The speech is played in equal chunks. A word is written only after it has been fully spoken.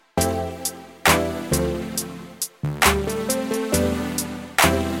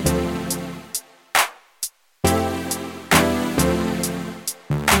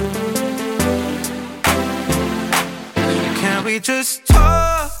we just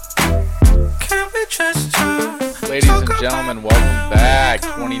talk? Can we just talk? Ladies and gentlemen, welcome back.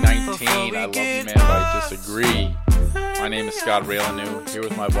 2019. I love you, man, but I disagree. My name is Scott Raylanew, here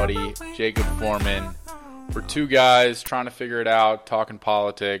with my buddy Jacob Foreman. We're two guys trying to figure it out, talking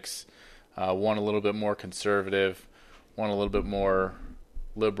politics. One a little bit more conservative, one a little bit more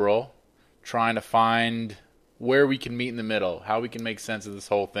liberal, trying to find where we can meet in the middle, how we can make sense of this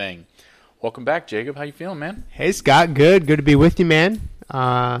whole thing. Welcome back, Jacob. How you feeling, man? Hey, Scott. Good to be with you, man.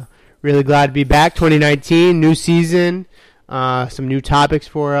 Really glad to be back. 2019, new season, some new topics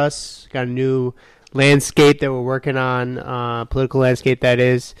for us. Got a new landscape that we're working on, political landscape that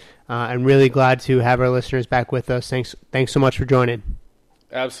is. I'm really glad to have our listeners back with us. Thanks so much for joining.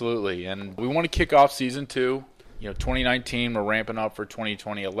 Absolutely. And we want to kick off season 2. 2019, we're ramping up for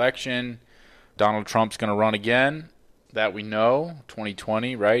 2020 election. Donald Trump's going to run again. That we know.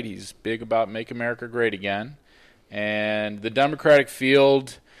 2020, right? He's big about Make America Great Again. And the Democratic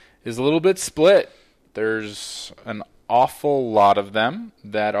field is a little bit split. There's an awful lot of them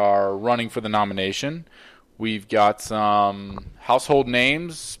that are running for the nomination. We've got some household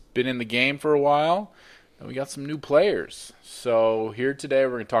names, been in the game for a while, and we got some new players. So here today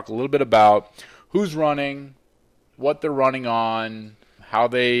we're going to talk a little bit about who's running, what they're running on, how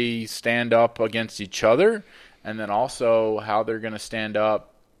they stand up against each other, and then also how they're going to stand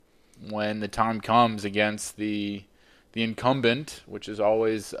up when the time comes against the incumbent, which is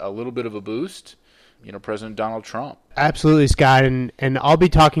always a little bit of a boost, President Donald Trump. Absolutely, Scott. And I'll be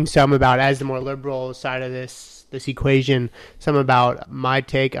talking some about, as the more liberal side of this equation, some about my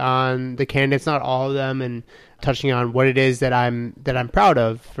take on the candidates, not all of them, and touching on what it is that I'm proud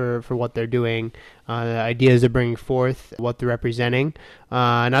of for what they're doing, the ideas they're bringing forth, what they're representing.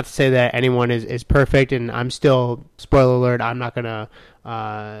 Not to say that anyone is perfect, and I'm still, spoiler alert, I'm not going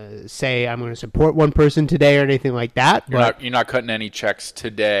to say I'm going to support one person today or anything like that. You're not cutting any checks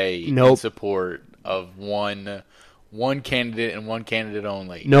today in support of one candidate and one candidate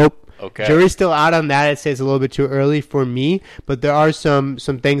only. Nope. Okay. Jury's still out on that. I'd say it's a little bit too early for me, but there are some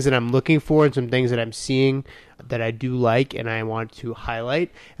things that I'm looking for and some things that I'm seeing that I do like and I want to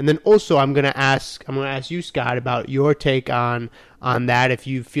highlight. And then also I'm going to ask you, Scott, about your take on that, if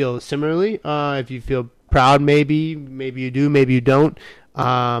you feel similarly, if you feel proud, maybe you do, maybe you don't,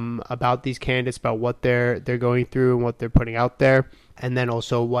 about these candidates, about what they're going through and what they're putting out there. And then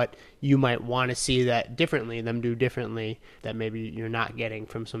also what you might want to see them do differently, that maybe you're not getting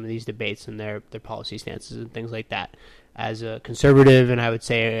from some of these debates and their policy stances and things like that. As a conservative, and I would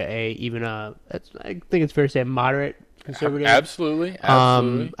say I think it's fair to say a moderate conservative. Absolutely.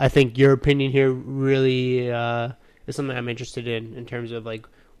 I think your opinion here really is something I'm interested in terms of like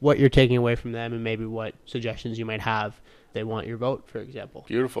what you're taking away from them and maybe what suggestions you might have. They want your vote, for example.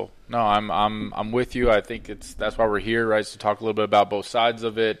 Beautiful. No, I'm with you. I think that's why we're here, right? To talk a little bit about both sides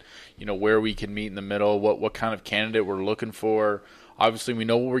of it. Where we can meet in the middle. What kind of candidate we're looking for. Obviously, we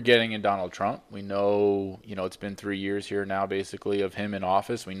know what we're getting in Donald Trump. We know, it's been 3 years here now, basically, of him in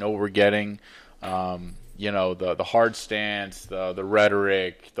office. We know what we're getting. The hard stance, the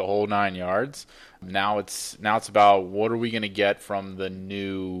rhetoric, the whole 9 yards. Now it's about what are we going to get from the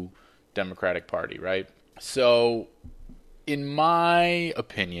new Democratic Party, right? So, in my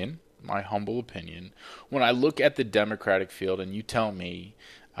opinion, my humble opinion, when I look at the Democratic field, and you tell me,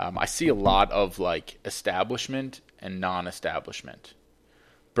 I see a lot of like establishment and non-establishment.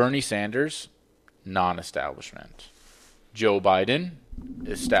 Bernie Sanders, non-establishment. Joe Biden,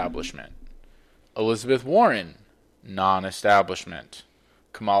 establishment. Elizabeth Warren, non-establishment.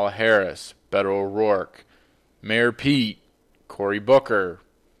 Kamala Harris, Beto O'Rourke. Mayor Pete, Cory Booker,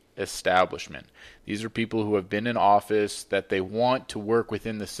 establishment. These are people who have been in office that they want to work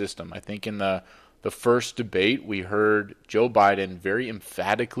within the system. I think in the first debate, we heard Joe Biden very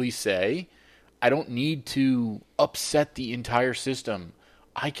emphatically say, I don't need to upset the entire system.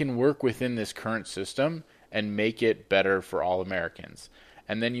 I can work within this current system and make it better for all Americans.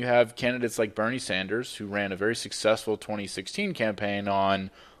 And then you have candidates like Bernie Sanders, who ran a very successful 2016 campaign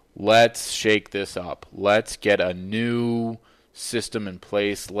on, let's shake this up. Let's get a new system in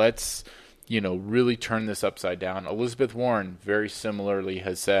place. Let's really turn this upside down. Elizabeth Warren very similarly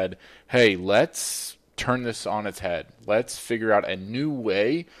has said, hey, let's turn this on its head. Let's figure out a new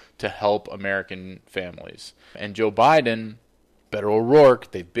way to help American families. And Joe Biden, Beto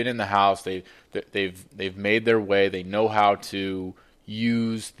O'Rourke, they've been in the House. They've made their way. They know how to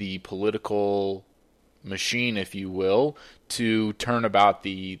use the political machine, if you will, to turn about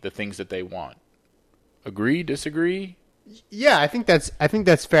the things that they want. Agree? Disagree? Yeah, I think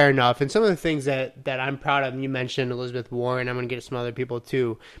that's fair enough. And some of the things that I'm proud of, and you mentioned Elizabeth Warren, I'm going to get some other people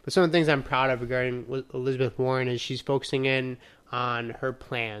too. But some of the things I'm proud of regarding Elizabeth Warren is she's focusing in on her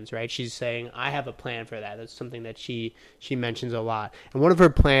plans, right? She's saying, I have a plan for that. That's something that she mentions a lot. And one of her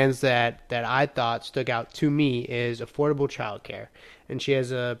plans that I thought stuck out to me is affordable childcare. And she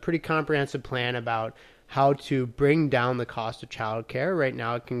has a pretty comprehensive plan about how to bring down the cost of childcare. Right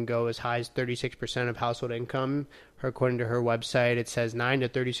now, it can go as high as 36% of household income. According to her website, it says 9 to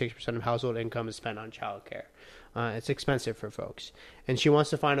 36% of household income is spent on childcare. It's expensive for folks. And she wants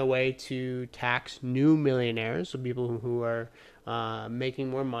to find a way to tax new millionaires, so people who are making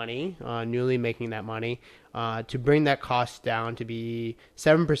more money, newly making that money, to bring that cost down to be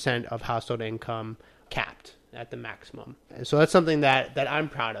 7% of household income capped at the maximum. And so that's something that I'm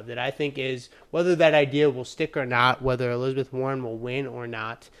proud of, that I think is, whether that idea will stick or not, whether Elizabeth Warren will win or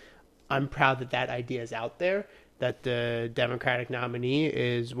not, I'm proud that that idea is out there, that the Democratic nominee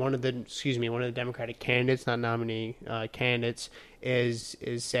is one of the Democratic candidates, not nominee, candidates, is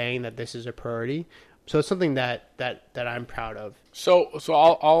saying that this is a priority. So it's something that I'm proud of. So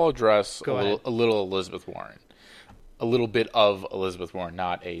I'll address Go ahead. a little Elizabeth Warren. A little bit of Elizabeth Warren,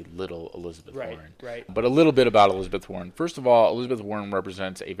 not a little Elizabeth Warren. Right. But a little bit about Elizabeth Warren. First of all, Elizabeth Warren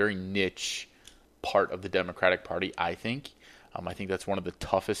represents a very niche part of the Democratic Party, I think. I think that's one of the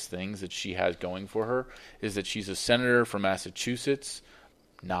toughest things that she has going for her, is that she's a senator from Massachusetts,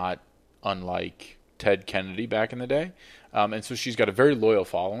 not unlike Ted Kennedy back in the day. And so she's got a very loyal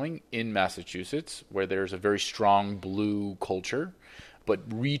following in Massachusetts, where there's a very strong blue culture. But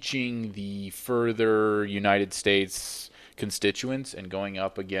reaching the further United States constituents and going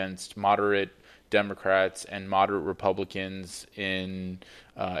up against moderate Democrats and moderate Republicans in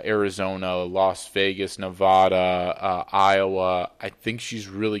Arizona, Las Vegas, Nevada, Iowa, I think she's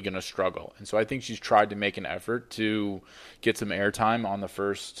really going to struggle. And so I think she's tried to make an effort to get some airtime on the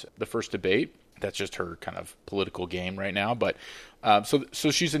first debate. That's just her kind of political game right now. But so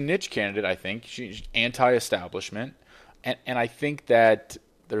she's a niche candidate, I think. She's anti-establishment. And I think that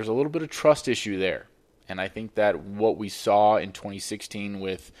there's a little bit of trust issue there. And I think that what we saw in 2016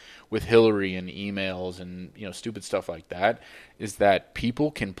 with Hillary and emails and stupid stuff like that is that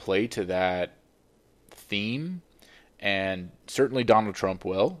people can play to that theme, and certainly Donald Trump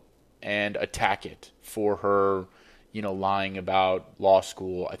will, and attack it for her, lying about law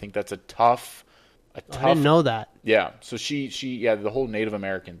school. I think that's a tough. I didn't know that. Yeah. So she the whole Native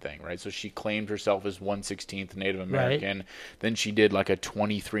American thing, right? So she claimed herself as 1/16th Native American. Right. Then she did like a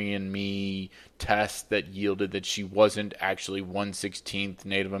 23andMe test that yielded that she wasn't actually 1/16th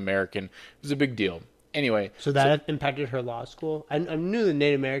Native American. It was a big deal. Anyway. So that impacted her law school? I knew the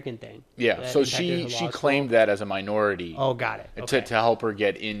Native American thing. Yeah. So she claimed that as a minority. Oh, got it. Okay. To help her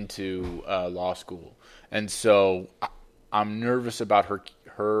get into law school. And so I'm nervous about her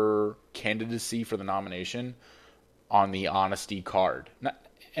candidacy for the nomination on the honesty card.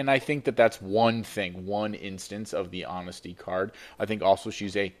 And I think that that's one instance of the honesty card. I think also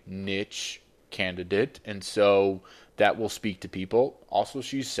she's a niche candidate, and so that will speak to people. Also,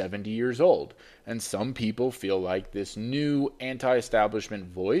 she's 70 years old, and some people feel like this new anti-establishment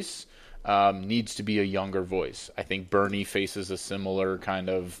voice needs to be a younger voice. I think Bernie faces a similar kind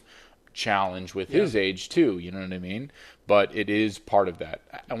of challenge with his age too, you know what I mean? But it is part of that.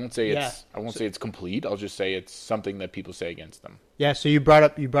 I won't say say it's complete. I'll just say it's something that people say against them. Yeah, so you brought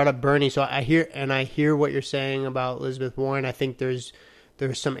up Bernie. So I hear what you're saying about Elizabeth Warren. I think there's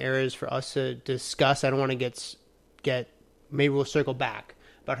some areas for us to discuss. I don't want to get maybe we'll circle back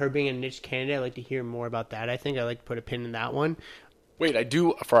about her being a niche candidate. I'd like to hear more about that. I think I'd like to put a pin in that one. Wait, I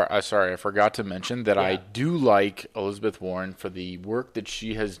forgot to mention that I do like Elizabeth Warren for the work that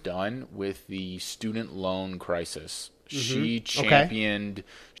she has done with the student loan crisis. Mm-hmm. She championed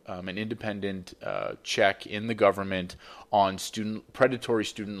an independent check in the government on predatory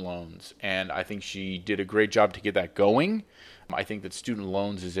student loans, and I think she did a great job to get that going. I think that student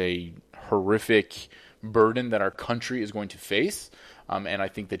loans is a horrific burden that our country is going to face. And I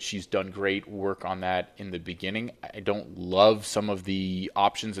think that she's done great work on that in the beginning. I don't love some of the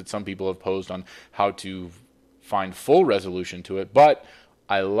options that some people have posed on how to find full resolution to it, but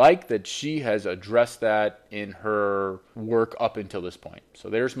I like that she has addressed that in her work up until this point. So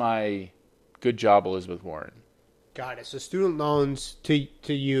there's my good job, Elizabeth Warren. Got it. So student loans to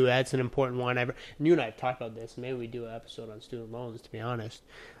you, that's an important one. And you and I have talked about this. Maybe we do an episode on student loans, to be honest.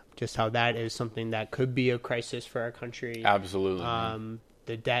 Just how that is something that could be a crisis for our country. Absolutely.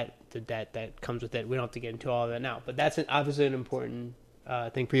 The debt that comes with it. We don't have to get into all of that now, but that's obviously an important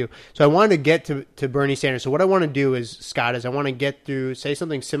thing for you. So I wanted to get to Bernie Sanders. So what I want to do is, Scott, is I want to get through, say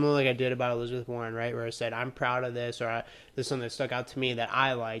something similar like I did about Elizabeth Warren, right? Where I said, I'm proud of this, or there's something that stuck out to me that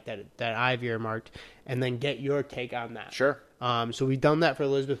I like, that I've earmarked, and then get your take on that. Sure. So we've done that for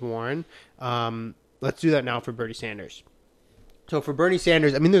Elizabeth Warren. Let's do that now for Bernie Sanders. So for Bernie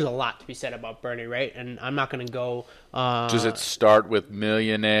Sanders, I mean, there's a lot to be said about Bernie, right? And I'm not going to go... Does it start with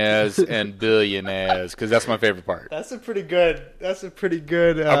millionaires and billionaires? Because that's my favorite part. That's a pretty good. I've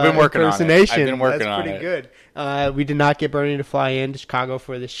been working on it. Impersonation. I've been working that's on pretty it. good. We did not get Bernie to fly into Chicago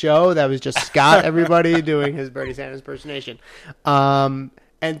for the show. That was just Scott, everybody, doing his Bernie Sanders impersonation. And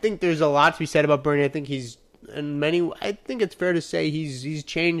I think there's a lot to be said about Bernie. I think I think it's fair to say he's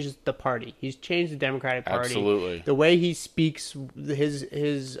changed the party. He's changed the Democratic Party. Absolutely. The way he speaks,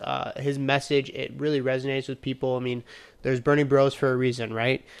 his message, it really resonates with people. I mean, there's Bernie Bros for a reason,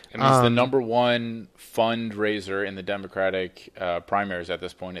 right? And he's the number one fundraiser in the Democratic primaries at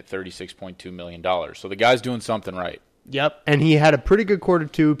this point at $36.2 million. So the guy's doing something right. Yep. And he had a pretty good quarter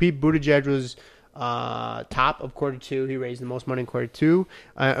two. Pete Buttigieg was top of quarter two. He raised the most money in quarter two.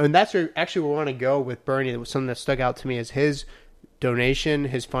 And that's where actually we want to go with Bernie. It was something that stuck out to me is his donation,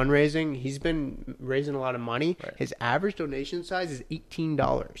 his fundraising. He's been raising a lot of money. Right. His average donation size is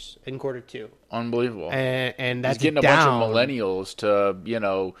 $18 in quarter two. Unbelievable. And that's he's getting down. A bunch of millennials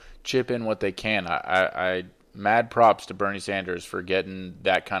to, chip in what they can. I mad props to Bernie Sanders for getting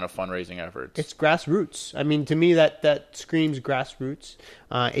that kind of fundraising efforts. It's grassroots. I mean, to me, that screams grassroots.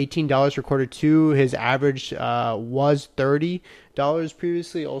 $18 for quarter two. His average was $30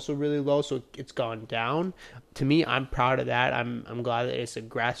 previously, also really low, so it's gone down. To me, I'm proud of that. I'm glad that it's a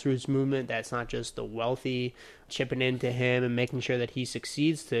grassroots movement. That's not just the wealthy chipping into him and making sure that he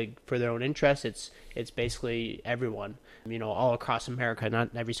succeeds for their own interests. It's basically everyone, all across America, not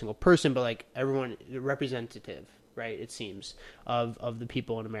every single person, but like everyone, representative, right? It seems of the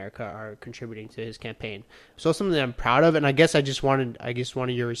people in America are contributing to his campaign. So something that I'm proud of, and I guess wanted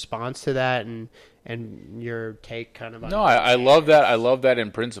your response to that and your take kind of on. No, I love that. I love that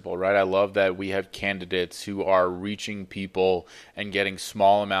in principle, right? I love that we have candidates who are reaching people and getting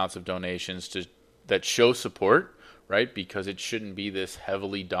small amounts of donations that show support, right? Because it shouldn't be this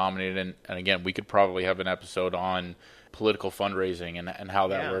heavily dominated. And again, we could probably have an episode on political fundraising and how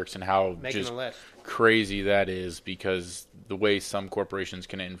that works and how just crazy that is, because the way some corporations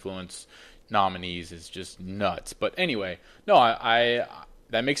can influence nominees is just nuts. But anyway, no, I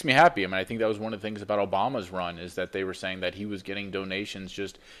that makes me happy. I mean, I think that was one of the things about Obama's run is that they were saying that he was getting donations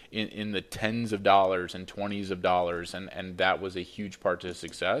just in the tens of dollars and $20s of dollars, and that was a huge part to his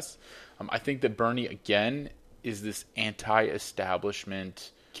success. I think that Bernie, again, is this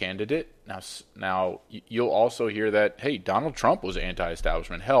anti-establishment candidate. Now you'll also hear that, hey, Donald Trump was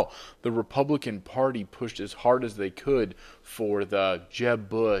anti-establishment. Hell, the Republican Party pushed as hard as they could for the Jeb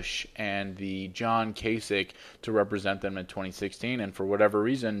Bush and the John Kasich to represent them in 2016, and for whatever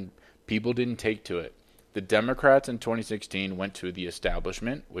reason, people didn't take to it. The Democrats in 2016 went to the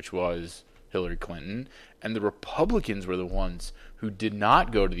establishment, which was Hillary Clinton, and the Republicans were the ones who did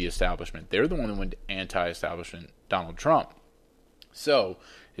not go to the establishment. They're the one who went anti-establishment Donald Trump. So,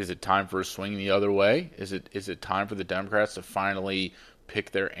 is it time for a swing the other way? Is it time for the Democrats to finally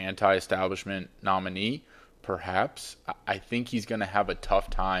pick their anti-establishment nominee? Perhaps. I think he's going to have a tough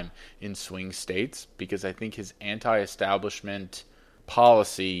time in swing states because I think his anti-establishment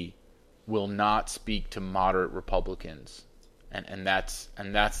policy will not speak to moderate Republicans. And that's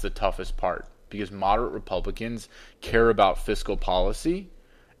the toughest part, because moderate Republicans care about fiscal policy,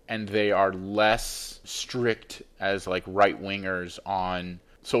 and they are less strict as like right-wingers on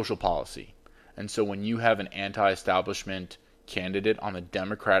social policy. And so when you have an anti-establishment candidate on the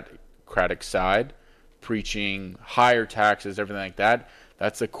Democratic side preaching higher taxes, everything like that,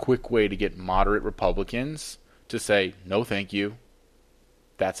 that's a quick way to get moderate Republicans to say, no, thank you.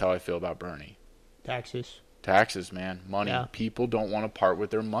 That's how I feel about Bernie. Taxes, man. Money. Yeah. People don't want to part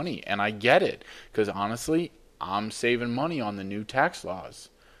with their money. And I get it. Because honestly, I'm saving money on the new tax laws.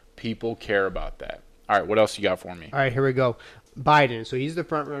 People care about that. All right, what else you got for me? All right, here we go. Biden. So he's the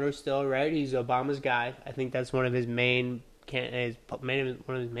front runner still, right? He's Obama's guy. I think that's one of his main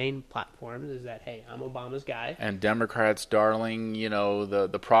platforms is that, hey, I'm Obama's guy. And Democrats, darling,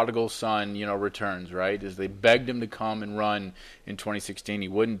 the prodigal son, returns, right? As they begged him to come and run in 2016, he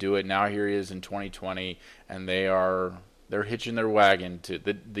wouldn't do it. Now here he is in 2020, and they're hitching their wagon to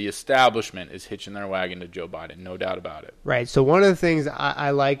the establishment is hitching their wagon to Joe Biden, no doubt about it. Right. So one of the things I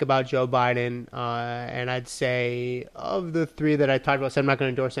like about Joe Biden, and I'd say of the three that I talked about, so I'm not going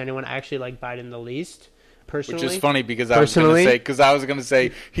to endorse anyone. I actually like Biden the least. Personally. Which is funny because I was going to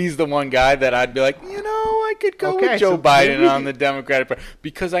say he's the one guy that I'd be like, I could go Okay, with Joe so Biden maybe- on the Democratic Party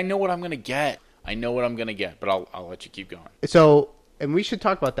because I know what I'm going to get. But I'll let you keep going. So, and we should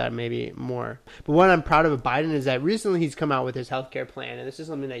talk about that maybe more. But what I'm proud of Biden is that recently he's come out with his healthcare plan, and this is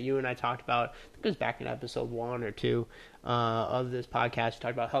something that you and I talked about. I think it was back in episode 1 or 2 of this podcast. We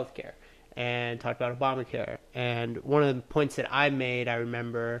talked about healthcare and talked about Obamacare. And one of the points that I made, I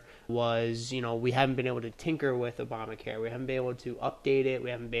remember, was, we haven't been able to tinker with Obamacare. We haven't been able to update it. We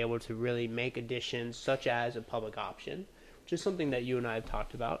haven't been able to really make additions such as a public option, which is something that you and I have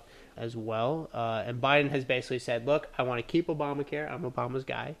talked about as well. And Biden has basically said, look, I want to keep Obamacare. I'm Obama's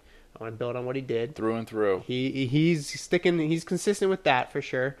guy. I want to build on what he did. Through and through. He's consistent with that for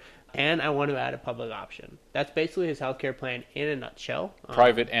sure. And I want to add a public option. That's basically his healthcare plan in a nutshell.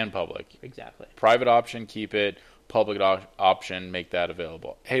 Private and public. Exactly. Private option, keep it. Public option, make that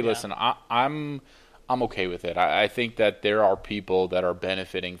available. Hey, listen, I'm okay with it. I think that there are people that are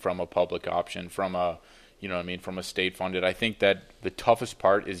benefiting from a public option, from a from a state funded. I think that the toughest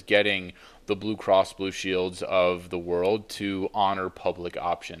part is getting the Blue Cross Blue Shields of the world to honor public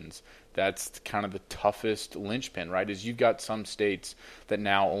options. That's kind of the toughest linchpin, right? Is you've got some states that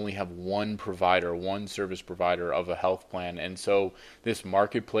now only have one provider, one service provider of a health plan. And so this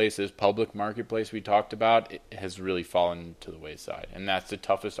marketplace, this public marketplace we talked about, it has really fallen to the wayside. And that's the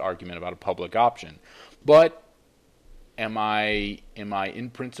toughest argument about a public option. But am I in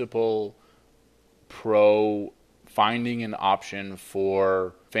principle pro finding an option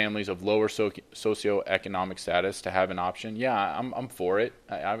for families of lower socioeconomic status to have an option? Yeah, I'm for it.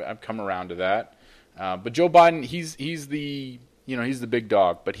 I've come around to that. But Joe Biden, he's the big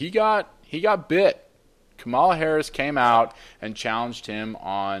dog. But he got bit. Kamala Harris came out and challenged him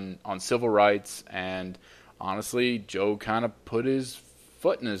on civil rights, and honestly, Joe kind of put his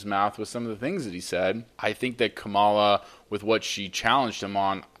foot in his mouth with some of the things that he said. I think that Kamala, with what she challenged him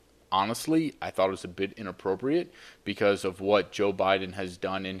on, honestly, I thought it was a bit inappropriate because of what Joe Biden has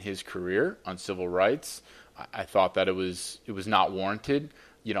done in his career on civil rights. I thought that it was not warranted.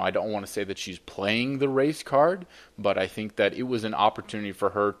 I don't want to say that she's playing the race card, but I think that it was an opportunity for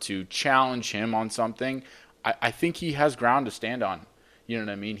her to challenge him on something. I think he has ground to stand on. You know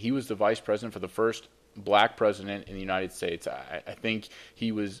what I mean? He was the vice president for the first black president in the United States. I think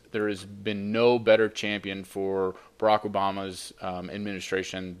there has been no better champion for Barack Obama's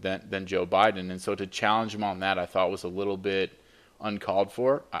administration than Joe Biden. And so to challenge him on that, I thought was a little bit uncalled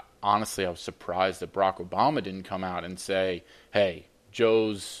for. Honestly, I was surprised that Barack Obama didn't come out and say, hey,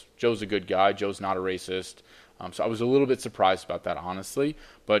 Joe's a good guy. Joe's not a racist. So I was a little bit surprised about that, honestly.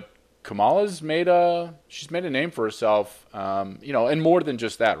 But Kamala's made a name for herself, and more than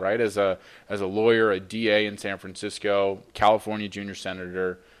just that, right? As a lawyer, a DA in San Francisco, California junior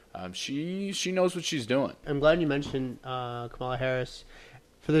senator, she knows what she's doing. I'm glad you mentioned Kamala Harris.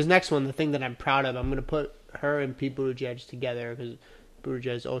 For this next one, the thing that I'm proud of, I'm going to put her and Pete Buttigieg together because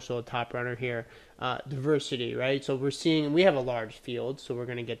Buttigieg is also a top runner here. Diversity, right? So we have a large field, so we're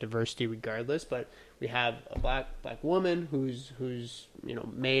going to get diversity regardless, but we have a black woman who's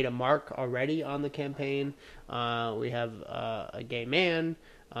made a mark already on the campaign. We have a gay man,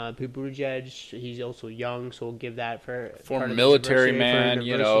 Pete Buttigieg. He's also young, so we'll give that for former military man,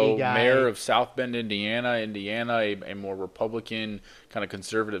 mayor of South Bend, Indiana, a more Republican kind of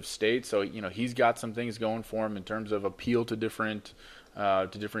conservative state. So he's got some things going for him in terms of appeal to different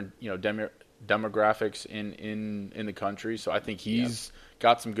demographics in the country. So I think he's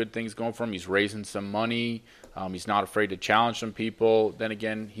got some good things going for him. He's raising some money. He's not afraid to challenge some people. Then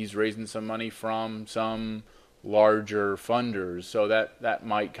again, he's raising some money from some larger funders. So that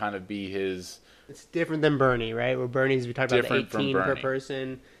might kind of be his. It's different than Bernie, right? Where Bernie's, we talked about 18 per Bernie.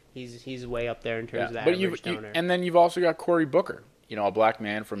 person. He's way up there in terms of that but average donor. And then you've also got Cory Booker, a black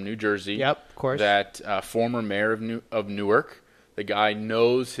man from New Jersey. Yep, of course. That former mayor of Newark. The guy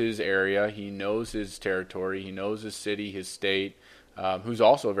knows his area. He knows his territory. He knows his city, his state. Who's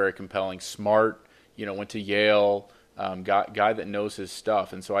also very compelling, smart. Went to Yale. Guy that knows his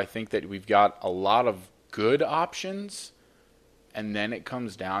stuff. And so I think that we've got a lot of good options. And then it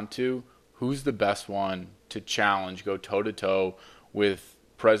comes down to who's the best one to challenge, go toe to toe with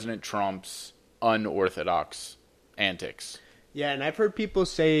President Trump's unorthodox antics. Yeah, and I've heard people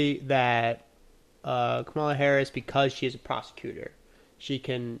say that Kamala Harris, because she is a prosecutor, she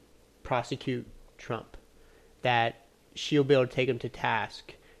can prosecute Trump, that she'll be able to take him to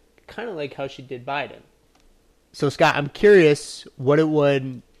task, kind of like how she did Biden. So Scott, I'm curious what it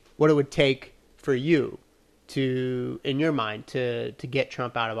would take for you to, in your mind, to get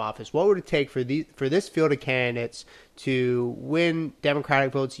Trump out of office. What would it take for this field of candidates to win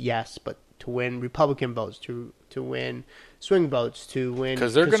Democratic votes? Yes, but win Republican votes, to win swing votes, to win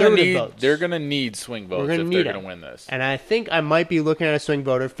because they're conservative votes. They're gonna need swing votes if they're gonna win this. And I think I might be looking at a swing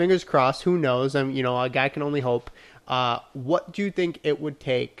voter. Fingers crossed. Who knows? A guy can only hope. What do you think it would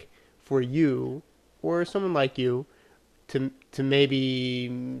take for you or someone like you to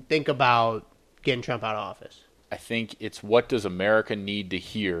maybe think about getting Trump out of office? I think it's what does America need to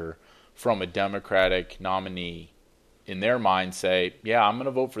hear from a Democratic nominee in their mind say, yeah, I'm going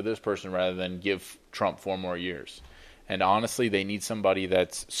to vote for this person rather than give Trump 4 more years. And honestly, they need somebody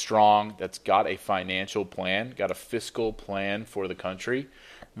that's strong, that's got a financial plan, got a fiscal plan for the country.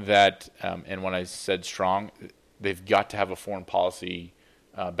 That, and when I said strong, they've got to have a foreign policy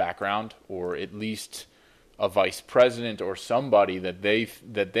background, or at least a vice president or somebody that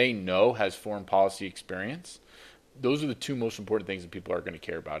they know has foreign policy experience. Those are the 2 most important things that people are going to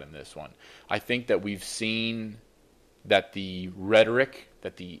care about in this one. I think that we've seen that the rhetoric,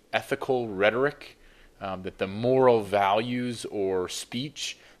 that the ethical rhetoric, that the moral values or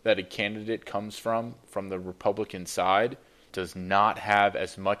speech that a candidate comes from the Republican side does not have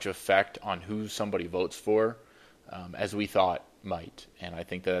as much effect on who somebody votes for as we thought might. And I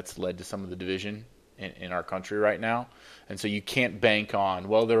think that's led to some of the division in our country right now. And so you can't bank on,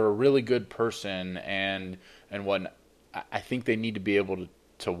 well, they're a really good person, and when I think they need to be able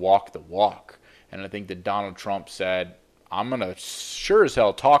to walk the walk. And I think that Donald Trump said, I'm going to sure as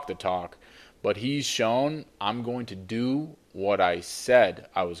hell talk the talk, but he's shown I'm going to do what I said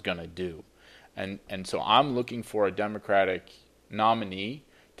I was going to do. And so I'm looking for a Democratic nominee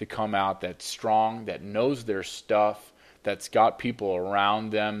to come out that's strong, that knows their stuff, that's got people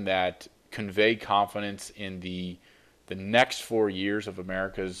around them that convey confidence in the next 4 years of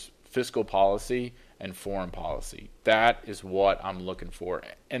America's fiscal policy and foreign policy. That is what I'm looking for.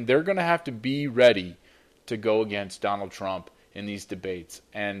 And they're going to have to be ready to go against Donald Trump in these debates.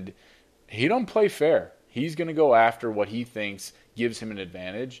 And he don't play fair. He's going to go after what he thinks gives him an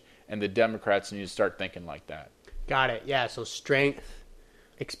advantage, and the Democrats need to start thinking like that. Got it. Yeah, so strength,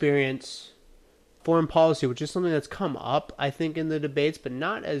 experience, foreign policy, which is something that's come up, I think, in the debates, but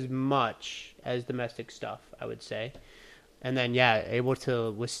not as much as domestic stuff, I would say. And then, yeah, able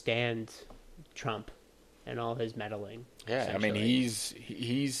to withstand Trump and all his meddling. Yeah, I mean, he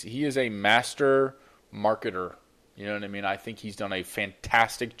is a master marketer. You know what I mean? I think he's done a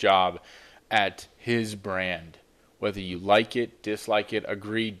fantastic job at his brand. Whether you like it, dislike it,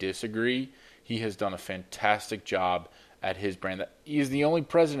 agree, disagree, he has done a fantastic job at his brand. He is the only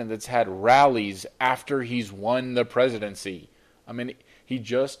president that's had rallies after he's won the presidency. I mean, he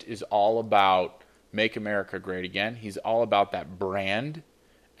just is all about make America great again. He's all about that brand,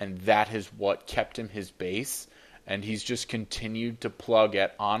 and that is what kept him his base. And he's just continued to plug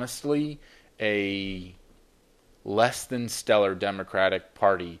at, honestly, a less than stellar Democratic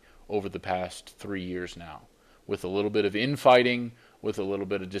Party over the past 3 years now, with a little bit of infighting, with a little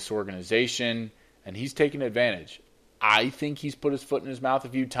bit of disorganization, and he's taken advantage. I think he's put his foot in his mouth a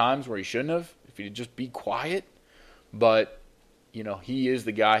few times where he shouldn't have, if he'd just be quiet. But, you know, he is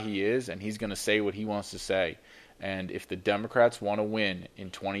the guy he is, and he's going to say what he wants to say. And if the Democrats want to win in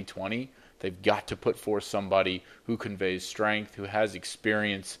 2020, they've got to put forth somebody who conveys strength, who has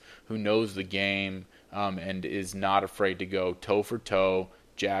experience, who knows the game, and is not afraid to go toe for toe,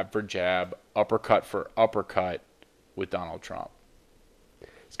 jab for jab, uppercut for uppercut with Donald Trump.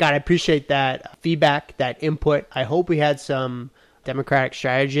 Scott, I appreciate that feedback, that input. I hope we had some Democratic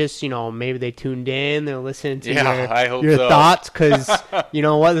strategists, maybe they tuned in, they're listening to your thoughts, because you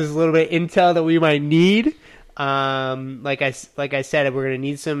know what, there's a little bit of intel that we might need. Like I said, we're going to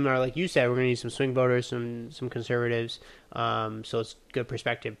need some, or like you said, we're going to need some swing voters, some conservatives. So it's good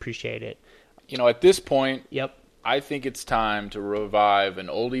perspective. Appreciate it. At this point, yep, I think it's time to revive an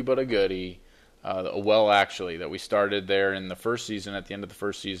oldie but a goodie, a well actually that we started there in the first season, at the end of the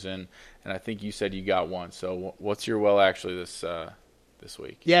first season, and I think you said you got one. So what's your well actually this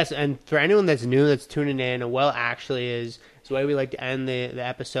week? Yes, and for anyone that's new, that's tuning in, a well actually is the way we like to end the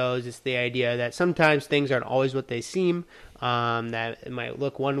episodes. It's the idea that sometimes things aren't always what they seem. That it might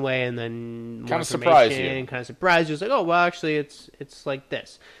look one way and then kind of surprise you. It's like, oh, well, actually, it's like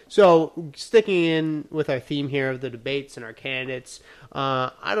this. So sticking in with our theme here of the debates and our candidates,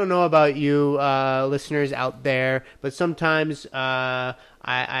 I don't know about you listeners out there, but sometimes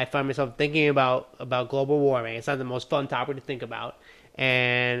I find myself thinking about global warming. It's not the most fun topic to think about,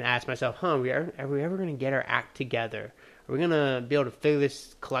 and ask myself, are we ever going to get our act together? Are we going to be able to figure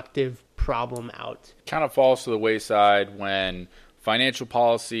this collective problem out? Kind of falls to the wayside when financial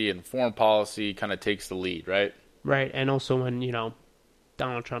policy and foreign policy kind of takes the lead, right? Right, and also when,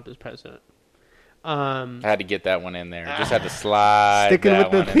 Donald Trump is president. I had to get that one in there. Just had to slide. Sticking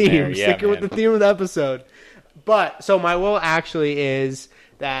that with the one in there. theme. Yeah, Sticking with man. the theme of the episode. But so my will actually is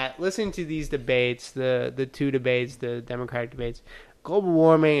that listening to these debates, the two debates, the Democratic debates, global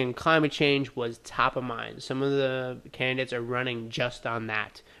warming and climate change was top of mind. Some of the candidates are running just on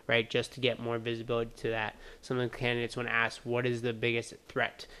that, right? Just to get more visibility to that. Some of the candidates, when asked what is the biggest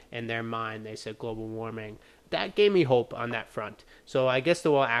threat in their mind, they said global warming. That gave me hope on that front. So I guess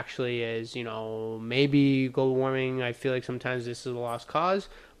the will actually is, maybe global warming, I feel like sometimes this is a lost cause,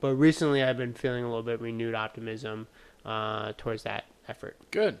 but recently I've been feeling a little bit renewed optimism towards that effort.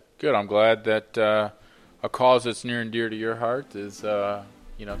 Good. I'm glad that a cause that's near and dear to your heart is, kind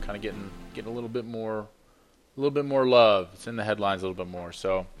of getting a little bit more love. It's in the headlines a little bit more.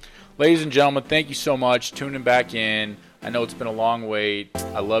 So, ladies and gentlemen, thank you so much tuning back in. I know it's been a long wait.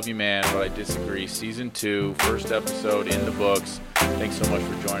 I love you, man, but I disagree. Season 2, first episode in the books. Thanks so much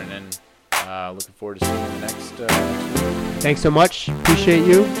for joining in. Looking forward to seeing you next week. Thanks so much. Appreciate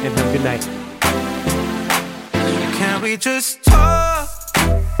you, and have a good night. Can we just talk?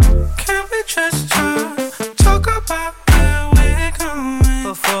 Can we just talk? Talk about where we're going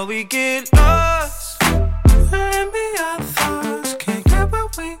before we get